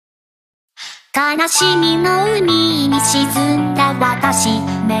悲しみの海に沈んだ私、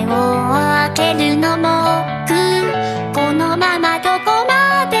目を開けるのもこのままどこ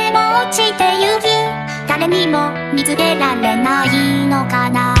までも落ちてゆく。誰にも見つけられないのか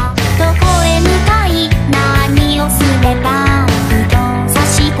な。どこへ向かい何をすればふと差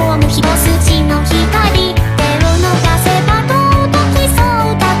し込む一筋の光、手を伸ばせば届きそ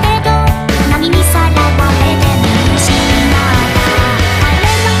うだけど、波にさらわれて見失った。あれ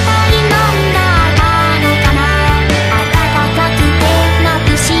は一体何だったのかな。暖かくて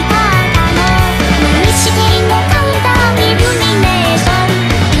眩しかったの。無意識のカウンターイルミネーション、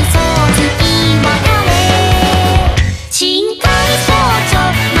嘘つきは誰。深海少女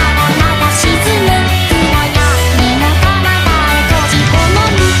まだまだ沈む暗闇の彼方へ閉じこも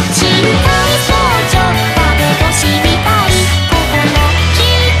る。深海少女だけど知りたい心聞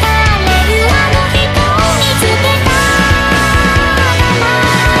かれるあの人を見つけたら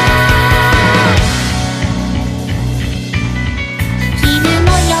昼も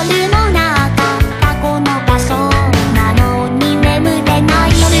夜もなかったこの場所なのに眠れない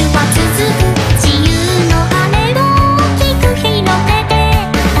夜は続く。自由の羽を大きく広げて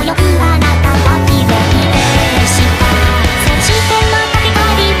泳ぐあなたは綺麗でした。そしてまた光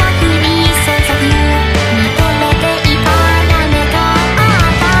が降り注ぐ。見とれていたら目があ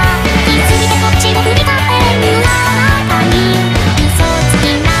った。気づいてこっちを振り返るあなたに嘘つき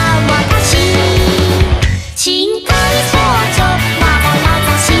な私。深海少女わざわ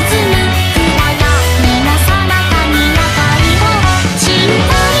ざ沈む暗闇の彼方に赤い方。深海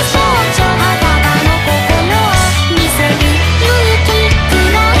少女裸の心を見せる勇気。黒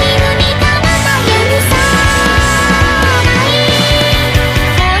い海彼方許さない。こ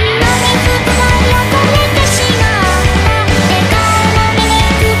んなに深い汚れてしまった笑顔の目で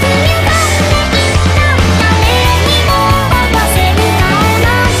くぐゆがんでいった。誰にも合わせる顔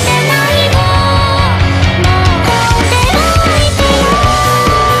なんてないの。もうこうでおいてよ。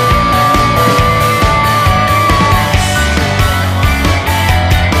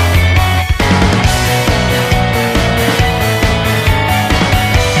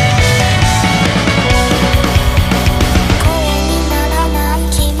声にならない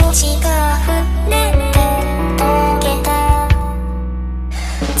気持ちが溢れて溶けた。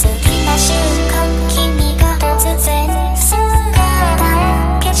次の瞬間君が突然姿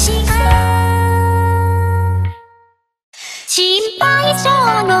を消した。心配性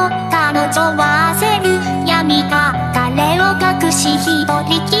の彼女は